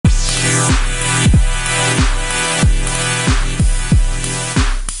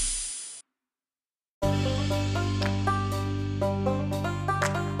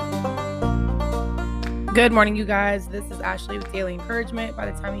Good morning, you guys. This is Ashley with Daily Encouragement.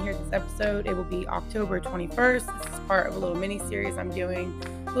 By the time you hear this episode, it will be October 21st. This is part of a little mini-series I'm doing,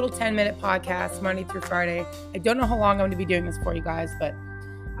 a little 10-minute podcast, Monday through Friday. I don't know how long I'm going to be doing this for you guys, but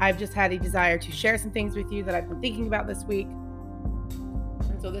I've just had a desire to share some things with you that I've been thinking about this week.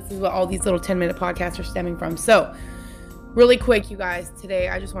 And so this is what all these little 10-minute podcasts are stemming from. So really quick, you guys, today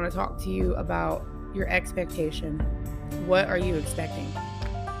I just want to talk to you about your expectation. What are you expecting?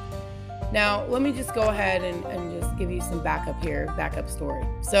 Now, let me just go ahead and just give you some backup story.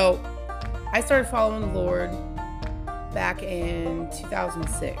 So I started following the Lord back in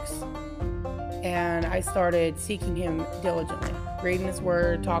 2006, and I started seeking Him diligently, reading His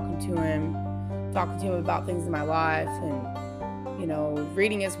Word, talking to Him about things in my life, and,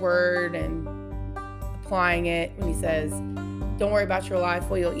 reading His Word and applying it when He says, don't worry about your life,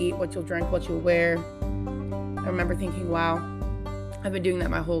 what you'll eat, what you'll drink, what you'll wear. I remember thinking, wow, I've been doing that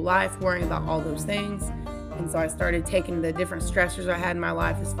my whole life, worrying about all those things. And so I started taking the different stressors I had in my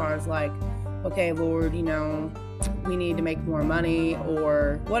life as far as like, okay, Lord, we need to make more money,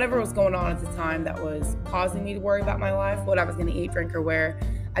 or whatever was going on at the time that was causing me to worry about my life, what I was going to eat, drink, or wear.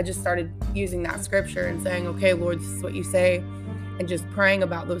 I just started using that scripture and saying, okay, Lord, this is what you say, and just praying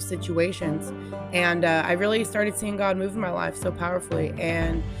about those situations. And I really started seeing God move in my life so powerfully.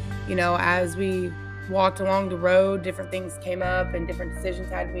 And, as we walked along the road, different things came up and different decisions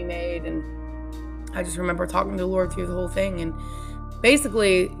had to be made, and I just remember talking to the Lord through the whole thing. And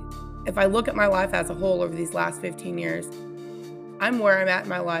basically, if I look at my life as a whole over these last 15 years, I'm where I'm at in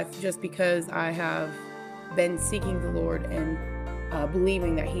my life just because I have been seeking the Lord and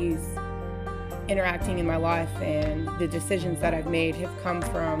believing that He's interacting in my life, and the decisions that I've made have come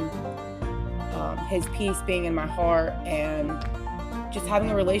from His peace being in my heart and just having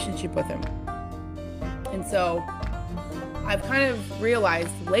a relationship with Him. And so I've kind of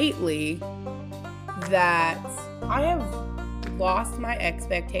realized lately that I have lost my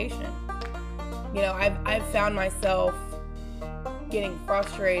expectation. I've found myself getting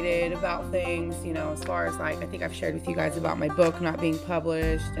frustrated about things, as far as like, I think I've shared with you guys about my book not being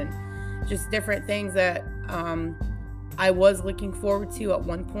published and just different things that I was looking forward to at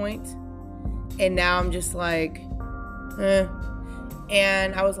one point. And now I'm just like,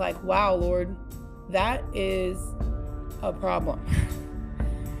 And I was like, wow, Lord, that is a problem.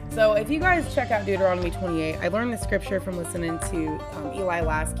 So if you guys check out Deuteronomy 28, I learned the scripture from listening to Eli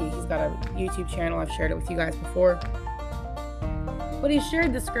Lasky. He's got a YouTube channel. I've shared it with you guys before. But he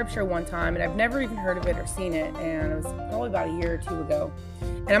shared the scripture one time, and I've never even heard of it or seen it, and it was probably about a year or two ago.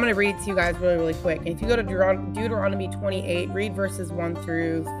 And I'm going to read it to you guys really, really quick. And if you go to Deuteronomy 28, read verses 1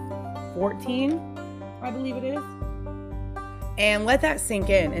 through 14, I believe it is, and let that sink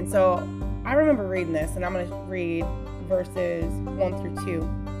in. And so I remember reading this, and I'm going to read verses 1 through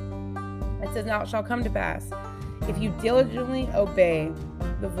 2. It says, now it shall come to pass, if you diligently obey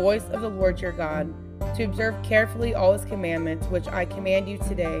the voice of the Lord your God, to observe carefully all His commandments, which I command you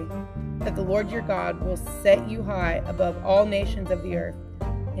today, that the Lord your God will set you high above all nations of the earth,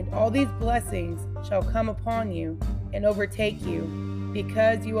 and all these blessings shall come upon you and overtake you,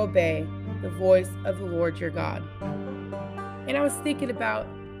 because you obey the voice of the Lord your God. And I was thinking about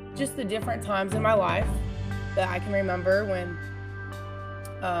just the different times in my life that I can remember when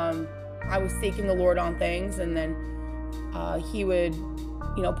I was seeking the Lord on things, and then He would,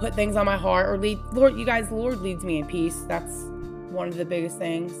 put things on my heart, or the Lord leads me in peace. That's one of the biggest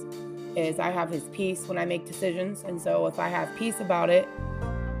things, is I have His peace when I make decisions. And so if I have peace about it,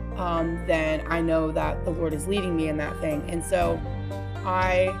 then I know that the Lord is leading me in that thing. And so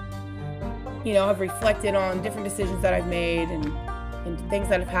I, have reflected on different decisions that I've made and things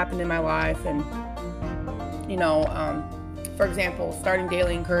that have happened in my life. And, for example, starting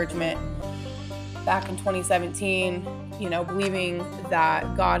Daily Encouragement back in 2017, believing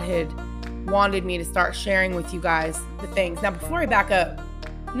that God had wanted me to start sharing with you guys the things. Now, before I back up,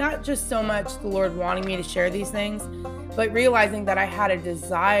 not just so much the Lord wanting me to share these things, but realizing that I had a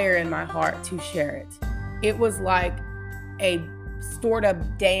desire in my heart to share it. It was like a stored up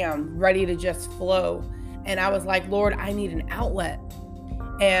dam ready to just flow. And I was like, Lord, I need an outlet.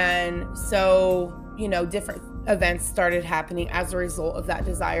 And so, different events started happening as a result of that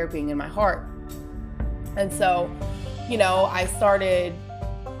desire being in my heart. And so, I started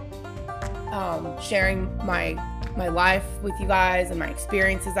sharing my life with you guys and my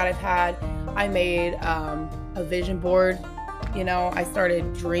experiences that I've had. I made a vision board. I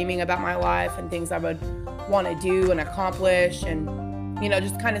started dreaming about my life and things I would want to do and accomplish, and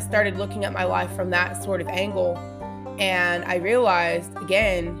just kind of started looking at my life from that sort of angle. And I realized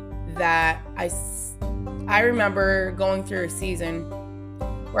again that I remember going through a season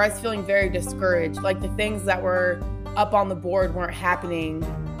where I was feeling very discouraged. Like the things that were up on the board weren't happening,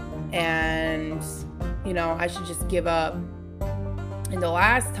 and, you know, I should just give up. And the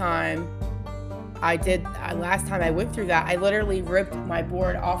last time I went through that, I literally ripped my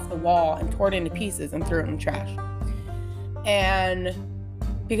board off the wall and tore it into pieces and threw it in the trash. And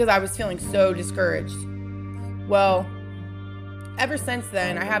because I was feeling so discouraged. Well, ever since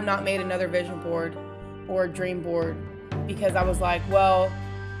then, I have not made another vision board or dream board, because I was like, well,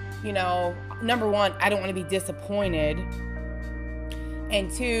 you know, number one, I don't want to be disappointed. And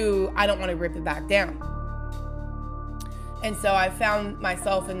two, I don't want to rip it back down. And so I found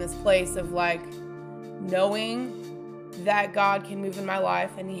myself in this place of like knowing that God can move in my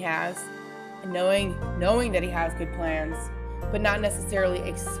life, and he has, and knowing that he has good plans, but not necessarily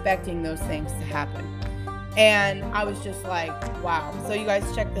expecting those things to happen. And I was just like, wow. So you guys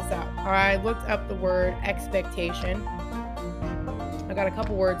check this out. All right, I looked up the word expectation. I got a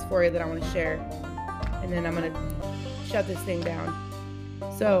couple words for you that I want to share, and then I'm going to shut this thing down.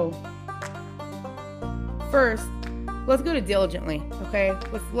 So first, let's go to diligently, okay?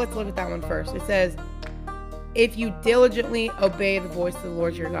 Let's look at that one first. It says, if you diligently obey the voice of the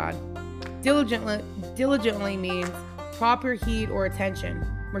Lord your God. Diligently means proper heed or attention,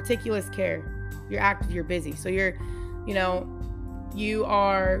 meticulous care. You're active, you're busy. So you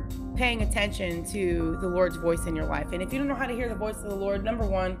are paying attention to the Lord's voice in your life. And if you don't know how to hear the voice of the Lord, number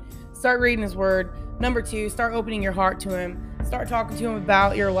one, start reading his word. Number two, start opening your heart to him. Start talking to him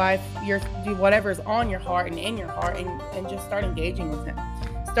about your life, whatever is on your heart and in your heart, and just start engaging with him.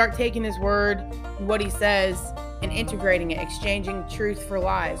 Start taking his word, what he says, and integrating it, exchanging truth for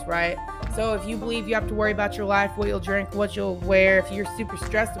lies, right? So if you believe you have to worry about your life, what you'll drink, what you'll wear, if you're super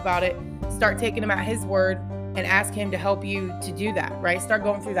stressed about it, start taking him at his word and ask him to help you to do that, right? Start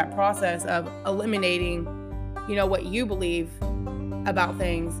going through that process of eliminating, what you believe about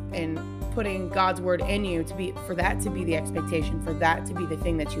things and putting God's word in you for that to be the expectation, for that to be the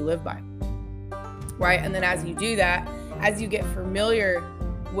thing that you live by, right? And then as you do that, as you get familiar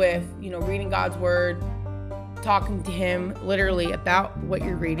with, reading God's word, talking to him literally about what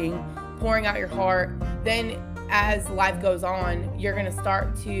you're reading, pouring out your heart, then as life goes on, you're going to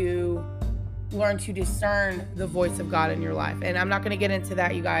start to learn to discern the voice of God in your life. And I'm not going to get into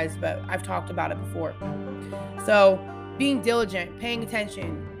that, you guys, but I've talked about it before. So being diligent, paying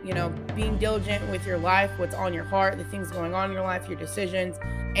attention, being diligent with your life, what's on your heart, the things going on in your life, your decisions,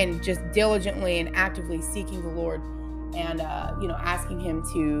 and just diligently and actively seeking the Lord and, asking him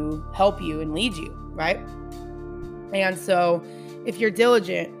to help you and lead you, right? And so if you're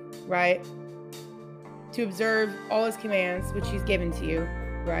diligent, right, to observe all his commands, which he's given to you,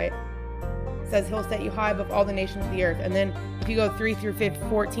 right? It says he'll set you high above all the nations of the earth. And then if you go 3 through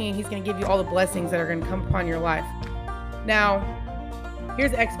 14, he's going to give you all the blessings that are going to come upon your life. Now,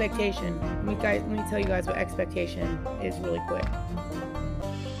 here's expectation. Let me tell you guys what expectation is really quick.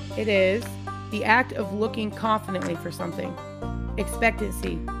 It is the act of looking confidently for something.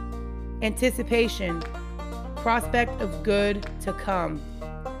 Expectancy, anticipation, prospect of good to come.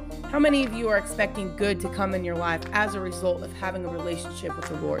 How many of you are expecting good to come in your life as a result of having a relationship with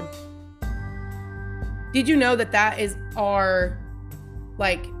the Lord? Did you know that is our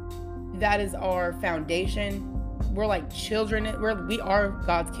foundation? We're like children. We are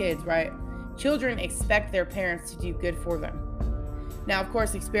God's kids, right? Children expect their parents to do good for them. Now, of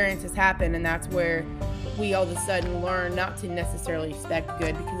course, experiences happen, and that's where we all of a sudden learn not to necessarily expect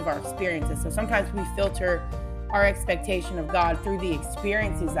good because of our experiences. So sometimes we filter our expectation of God through the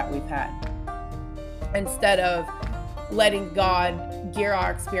experiences that we've had, instead of letting God gear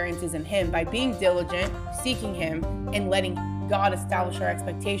our experiences in him by being diligent, seeking him, and letting God establish our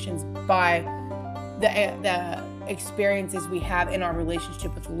expectations by the experiences we have in our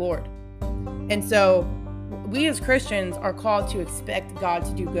relationship with the Lord. And so we as Christians are called to expect God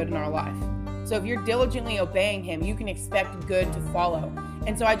to do good in our life. So if you're diligently obeying him, you can expect good to follow.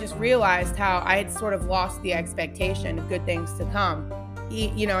 And so I just realized how I had sort of lost the expectation of good things to come.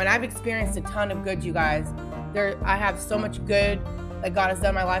 And I've experienced a ton of good, you guys. I have so much good that God has done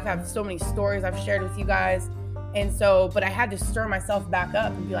in my life. I have so many stories I've shared with you guys. And so, but I had to stir myself back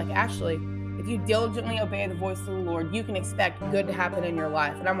up and be like, Ashley, if you diligently obey the voice of the Lord, you can expect good to happen in your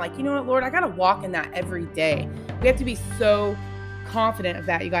life. And I'm like, you know what, Lord, I got to walk in that every day. We have to be so confident of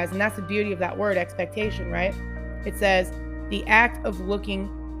that, you guys. And that's the beauty of that word, expectation, right? It says the act of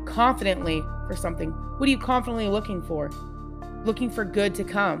looking confidently for something. What are you confidently looking for? Looking for good to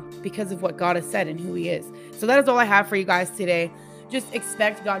come because of what God has said and who he is. So that is all I have for you guys today. Just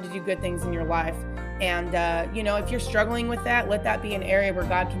expect God to do good things in your life. And, if you're struggling with that, let that be an area where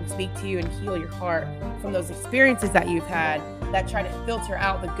God can speak to you and heal your heart from those experiences that you've had that try to filter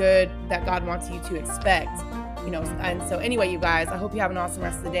out the good that God wants you to expect. And so anyway, you guys, I hope you have an awesome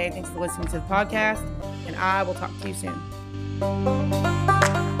rest of the day. Thanks for listening to the podcast, and I will talk to you soon.